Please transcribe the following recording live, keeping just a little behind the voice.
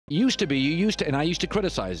Used to be, and I used to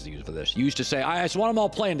criticize you for this. You used to say, I just want them all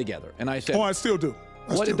playing together. And I said, oh, I still do.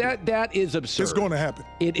 That is absurd. It's going to happen.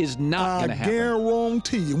 It is not going to happen. I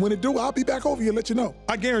guarantee you. When it do, I'll be back over here and let you know.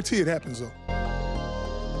 I guarantee it happens, though.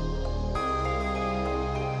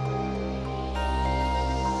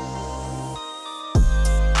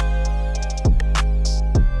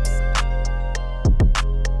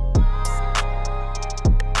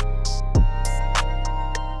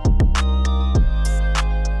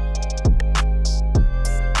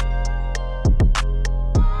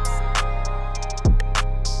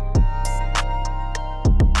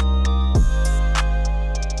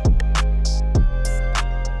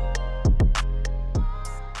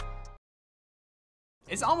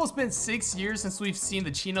 It's almost been 6 years since we've seen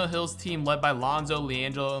the Chino Hills team led by Lonzo,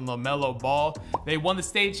 Liangelo, and Lamelo Ball. They won the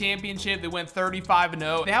state championship. They went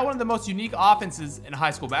 35-0. They had one of the most unique offenses in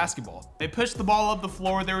high school basketball. They pushed the ball up the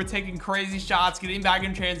floor. They were taking crazy shots, getting back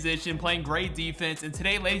in transition, playing great defense. And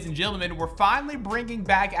today, ladies and gentlemen, we're finally bringing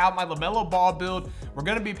back out my Lamelo Ball build. We're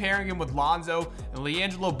going to be pairing him with Lonzo and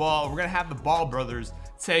Liangelo Ball. We're going to have the Ball brothers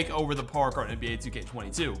take over the park on NBA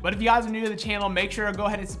 2K22. But if you guys are new to the channel, make sure to go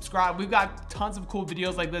ahead and subscribe. We've got tons of cool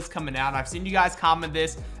videos like this coming out. I've seen you guys comment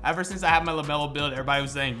this ever since I had my Lamelo build. Everybody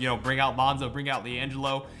was saying, you know, bring out Lonzo, bring out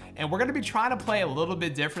Liangelo. And we're going to be trying to play a little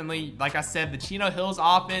bit differently. Like I said, the Chino Hills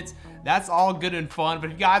offense, that's all good and fun. But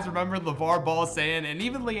if you guys remember LeVar Ball saying, and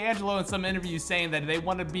even Liangelo in some interviews saying that they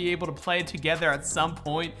want to be able to play together at some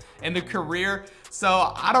point in their career.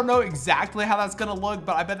 So I don't know exactly how that's going to look,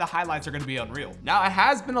 but I bet the highlights are going to be unreal. Now, it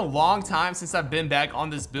has been a long time since I've been back on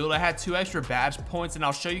this build. I had 2 extra badge points, and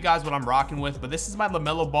I'll show you guys what I'm rocking with. But this is my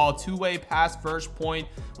Lamelo Ball 2-way pass first point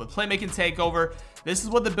with playmaking takeover. This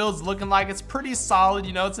is what the build's looking like. It's pretty solid.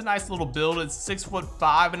 You know, it's a nice little build. It's 6'5".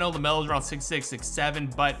 I know Lamelo's around 6'6",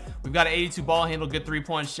 6'7", but we've got an 82 ball handle, good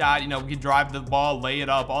 3-point shot. You know, we can drive the ball, lay it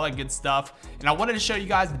up, all that good stuff. And I wanted to show you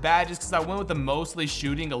guys the badges because I went with the mostly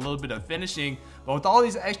shooting, a little bit of finishing. But with all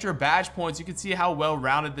these extra badge points, you can see how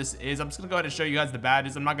well-rounded this is. I'm just going to go ahead and show you guys the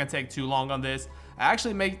badges. I'm not going to take too long on this. I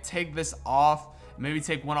actually may take this off. Maybe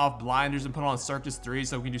take one off blinders and put on circus 3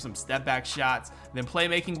 so we can do some step back shots. Then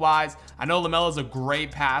playmaking wise, I know Lamelo's a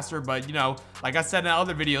great passer, but you know, like I said in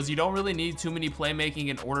other videos, you don't really need too many playmaking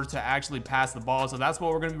in order to actually pass the ball. So that's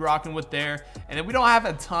what we're going to be rocking with there. And then we don't have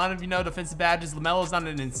a ton of, you know, defensive badges. Lamelo's not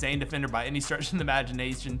an insane defender by any stretch of the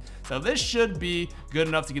imagination. So this should be good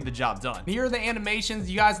enough to get the job done. Here are the animations.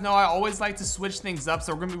 You guys know I always like to switch things up.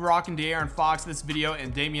 So we're going to be rocking De'Aaron Fox this video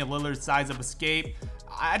and Damian Lillard's size up escape.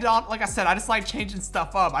 I don't, like I said, I just like changing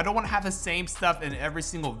stuff up. I don't want to have the same stuff in every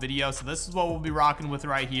single video. So this is what we'll be rocking with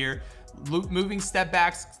right here. Moving step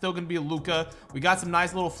backs, still gonna be a Luka. We got some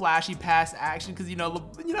nice little flashy pass action because you know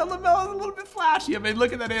Lamelo's a little bit flashy. I mean,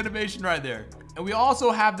 look at that animation right there. And we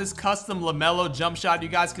also have this custom Lamelo jump shot. You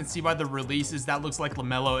guys can see by the releases that looks like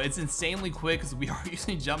Lamelo. It's insanely quick because we are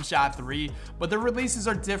using jump shot 3, but the releases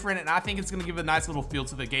are different, and I think it's gonna give a nice little feel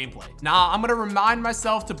to the gameplay. Now I'm gonna remind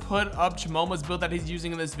myself to put up Chimoma's build that he's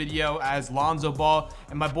using in this video as Lonzo Ball,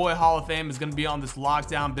 and my boy Hall of Fame is gonna be on this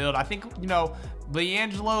lockdown build. I think, you know,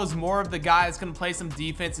 Liangelo is more of the guy that's going to play some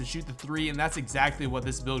defense and shoot the 3, and that's exactly what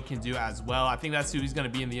this build can do as well. I think that's who he's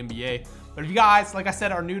going to be in the NBA. But if you guys, like I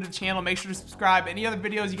said, are new to the channel, make sure to subscribe. Any other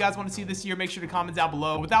videos you guys want to see this year, make sure to comment down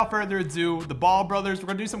below. Without further ado, the Ball brothers, we're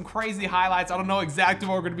going to do some crazy highlights. I don't know exactly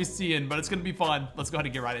what we're going to be seeing, but it's going to be fun. Let's go ahead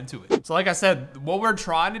and get right into it. So like I said, what we're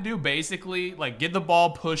trying to do basically, like get the ball,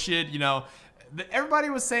 push it, you know. Everybody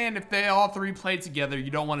was saying if they all 3 played together, you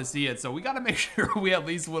don't want to see it. So we got to make sure we at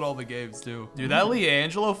least win all the games too. Dude, that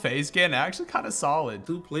Liangelo face scan actually kind of solid.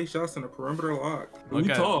 2 play shots in a perimeter lock.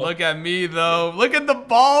 Look at me though. Look at the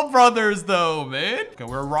Ball brothers though, man. Okay,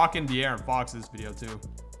 we're rocking De'Aaron Fox this video too.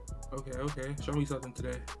 Okay. Show me something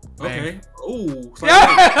today. Bang. Okay. Oh,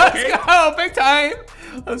 yeah, let's go. Big time.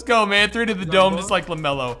 Let's go, man. 3 to the dome, just like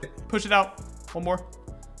Lamelo. Push it out. One more.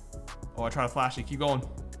 Oh, I try to flash it. Keep going.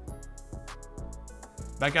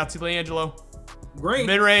 Back out to Liangelo. Great.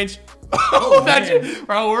 Mid-range. Oh,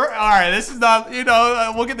 bro, we're all right. This is not, you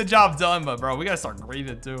know, we'll get the job done, but bro, we gotta start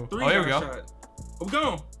breathing too. Oh, here we go. I'm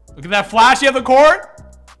going. Look at that flashy of the court.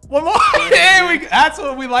 One more. That's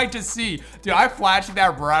what we like to see. Dude, I flashed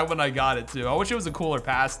that right when I got it too. I wish it was a cooler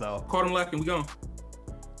pass though. Caught him left and we going.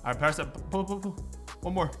 All right, pass that. Pull.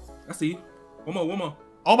 One more. I see. One more.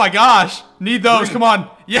 Oh my gosh, need those. Come on.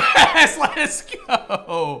 Yes, let's go.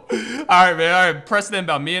 All right, man. All right, press the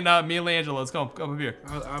inbound. Me and Liangelo. Let's go. Come up here.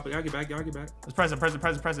 I'll get back. Let's press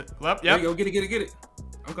it. Yep. There you go. Get it.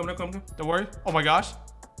 I'm coming. Don't worry. Oh my gosh.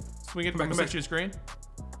 Swing it. Come back to your screen.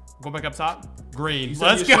 Go back up top. Green.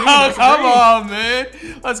 Let's go. Come on, man.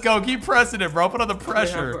 Let's go. Keep pressing it, bro. Put on the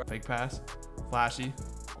pressure. Fake pass. Flashy.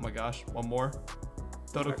 Oh my gosh. One more.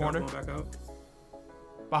 Throw to the corner. Back out.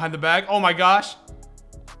 Behind the back. Oh my gosh.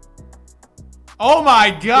 Oh my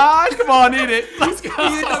gosh. Come on, eat it. Let's go. He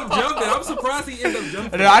ended up jumping. I'm surprised he ended up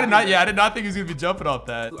jumping. I did not think he was going to be jumping off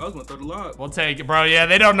that. I was going to throw the lob. We'll take it, bro. Yeah,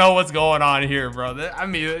 they don't know what's going on here, bro. I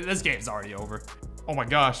mean, this game's already over. Oh my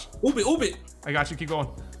gosh. Oop it. I got you. Keep going.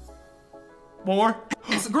 One more.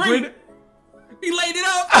 It's green. He laid it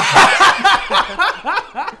up.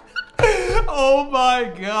 Oh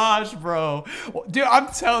my gosh, bro. Dude, I'm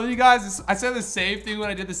telling you guys, I said the same thing when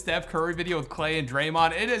I did the Steph Curry video with Clay and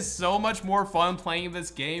Draymond. It is so much more fun playing this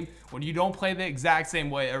game when you don't play the exact same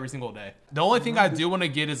way every single day. The only thing I do want to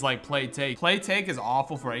get is like play take. Play take is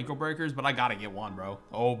awful for ankle breakers, but I gotta get one, bro.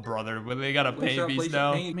 Oh, brother, they got a paint beast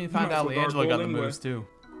now. Let me find out Liangelo got the moves too.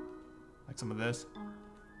 Like some of this.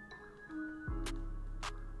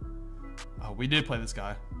 Oh, we did play this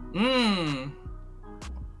guy.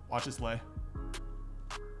 Watch this lay.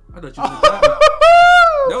 I thought you was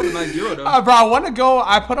that was a nice euro though. Bro, I want to go.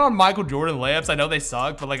 I put on Michael Jordan layups. I know they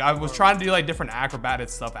suck, but like I was trying to do like different acrobatic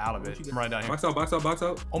stuff out of it. I'm right down here. Box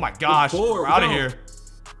out. Oh my gosh, we're out of here.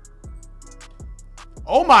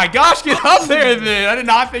 Oh my gosh, get up there then. I did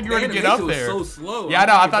not think you were gonna get up there. So slow. Yeah, I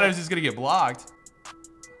know. I thought it was just gonna get blocked.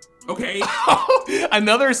 Okay.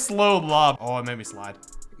 Another slow lob. Oh, it made me slide.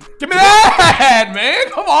 Give me that, man.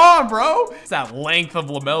 Come on, bro. It's that length of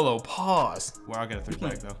Lamelo. Pause. Well, I'll get a 3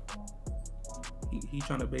 back, though. He's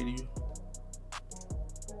trying to bait you.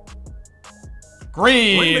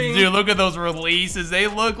 Green. Dude, look at those releases. They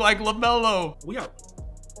look like Lamelo. We out.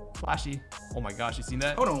 Flashy. Oh, my gosh. You seen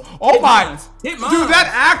that? Hold on. Oh, my. Hit mine. Dude, that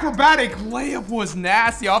acrobatic layup was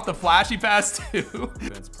nasty off the flashy pass, too.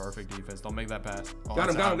 That's perfect defense. Don't make that pass. Oh, got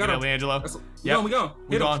him. Liangelo. Yeah, we go.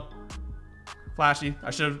 Hit on. Flashy.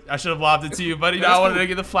 I should have lobbed it to you, buddy. Now I wanted to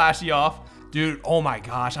get the flashy off. Dude, oh my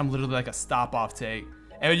gosh. I'm literally like a stop-off take.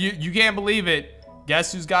 And you can't believe it.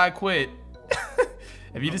 Guess who's got quit?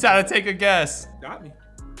 If you just had to take a guess. Got me.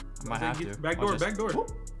 I might have to. Back door.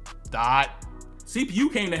 Dot.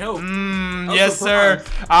 CPU came to help. Yes, sir.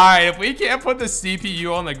 All right, if we can't put the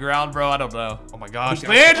CPU on the ground, bro, I don't know. Oh my gosh.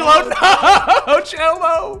 Liangelo, no!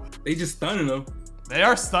 Cello! They just stunning him. They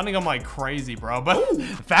are stunning him like crazy, bro. But the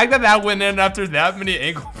fact that that went in after that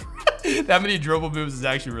many that many dribble moves is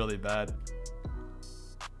actually really bad.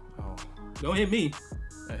 Oh. Don't hit me.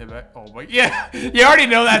 Hit back. Oh my, yeah. You already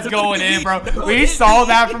know that's going in, bro. We saw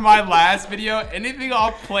that from my last video. Anything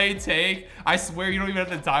off play take, I swear you don't even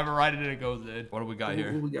have to time it right and it goes in. What do we got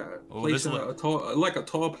here? We got play shot, a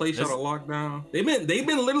tall play shot, a lockdown. They've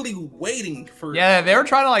been literally waiting for. Yeah, they were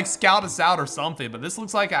trying to like scout us out or something, but this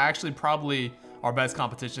looks like actually probably our best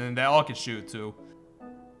competition, and they all can shoot too.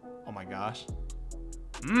 Oh my gosh.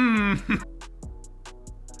 All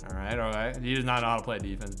right. He does not know how to play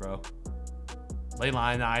defense, bro. Lay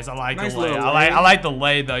line, nice. I like the lay. I like the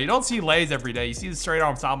lay though. You don't see lays every day. You see the straight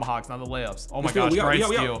arm tomahawks, not the layups. Oh my gosh, great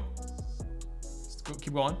steal.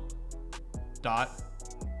 Keep going. Dot.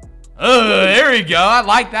 Oh, there we go. I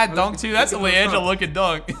like that dunk too. That's a Liangelo looking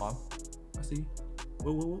dunk. I see.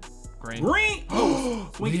 Whoa. Green. Oh,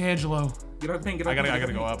 Liangelo. Get out the paint. I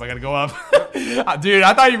gotta go up. I gotta go up. Dude,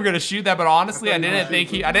 I thought you were gonna shoot that, but honestly, I didn't think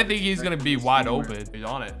he's gonna be wide open. He's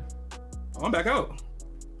on it. Oh, I'm back out.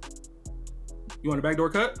 You want a backdoor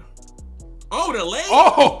cut? Oh, the leg.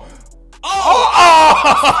 Oh.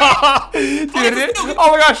 Dude, oh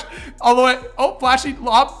my gosh. All the way. Oh, flashy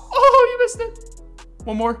lob. Oh, you missed it.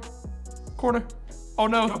 One more. Corner. Oh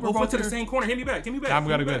no. We're both to the same corner. Hit me back. I'm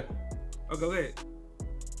gonna go. Oh, go ahead.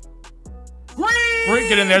 Green,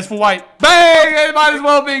 get in there. It's for white. Bang! It might as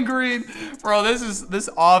well be green. Bro, this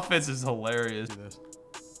offense is hilarious.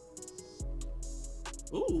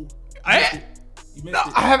 Ooh. No,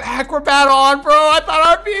 I have acrobat on, bro. I thought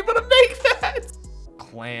I'd be able to make that.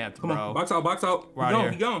 Clamped, bro. Come on, box out. We're out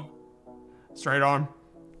here. He gone. Straight arm.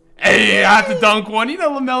 Hey, I have to dunk one. You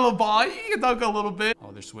know Lamelo Ball. You can dunk a little bit.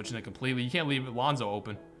 Oh, they're switching it completely. You can't leave Lonzo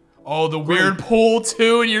open. Oh, the weird pull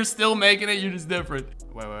too, and you're still making it. You're just different.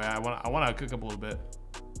 Wait. I want to cook up a little bit.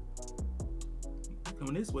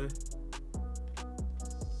 Coming this way.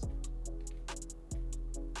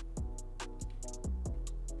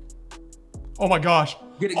 Oh my gosh.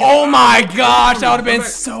 Oh my gosh, that would have been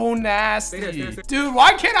so nasty. Stay there. Dude,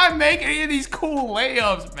 why can't I make any of these cool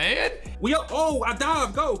layups, man? Oh, I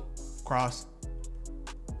dive. Go. Cross.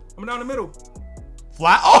 I'm down the middle.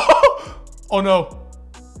 Flat. Oh no.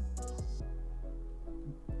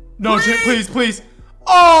 No, please.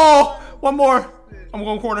 Oh, one more. I'm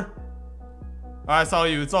going corner. All right,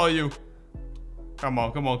 it's all you. Come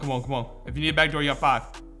on. If you need a back door, you got 5.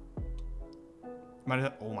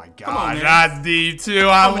 Oh my on, god, man. that's deep too.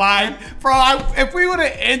 I lied, bro. If we would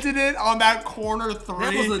have ended it on that corner three,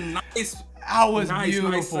 That was a nice, that was nice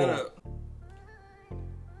beautiful. setup.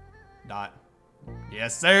 Dot.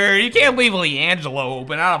 Yes, sir. You can't leave Liangelo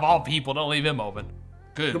open. Out of all people, don't leave him open.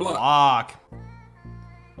 Good block.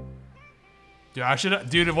 Dude,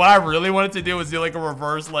 dude, what I really wanted to do was do like a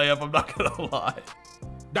reverse layup. I'm not gonna lie.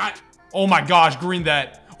 Dot. Oh my gosh, green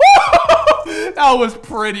that. That was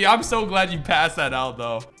pretty. I'm so glad you passed that out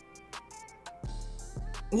though.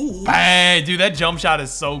 Ooh. Bang, dude, that jump shot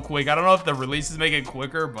is so quick. I don't know if the releases make it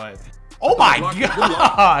quicker, but oh my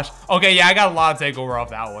gosh. Okay, yeah, I got a lot of takeover off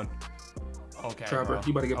that one. Okay, Trapper, bro.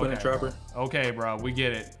 you about to get put in Trapper. Okay, bro, we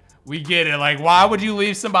get it. We get it. Like, why would you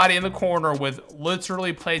leave somebody in the corner with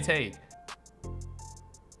literally play take?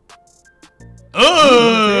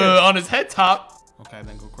 On his head top. Okay,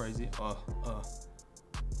 then go crazy.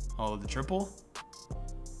 Oh, the triple?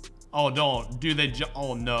 Oh, don't. Dude, they jump.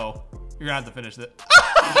 Oh, no. You're gonna have to finish it.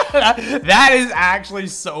 That is actually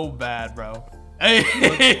so bad, bro.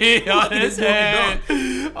 Hey, on his head.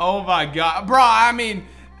 Oh, my God. Bro, I mean,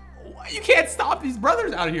 you can't stop these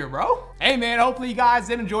brothers out here, bro. Hey, man, hopefully you guys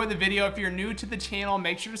did enjoy the video. If you're new to the channel,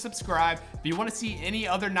 make sure to subscribe. If you want to see any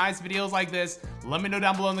other nice videos like this, let me know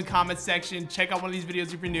down below in the comments section. Check out one of these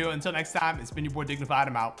videos if you're new. Until next time, it's been your boy Dignified.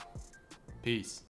 I'm out. Peace.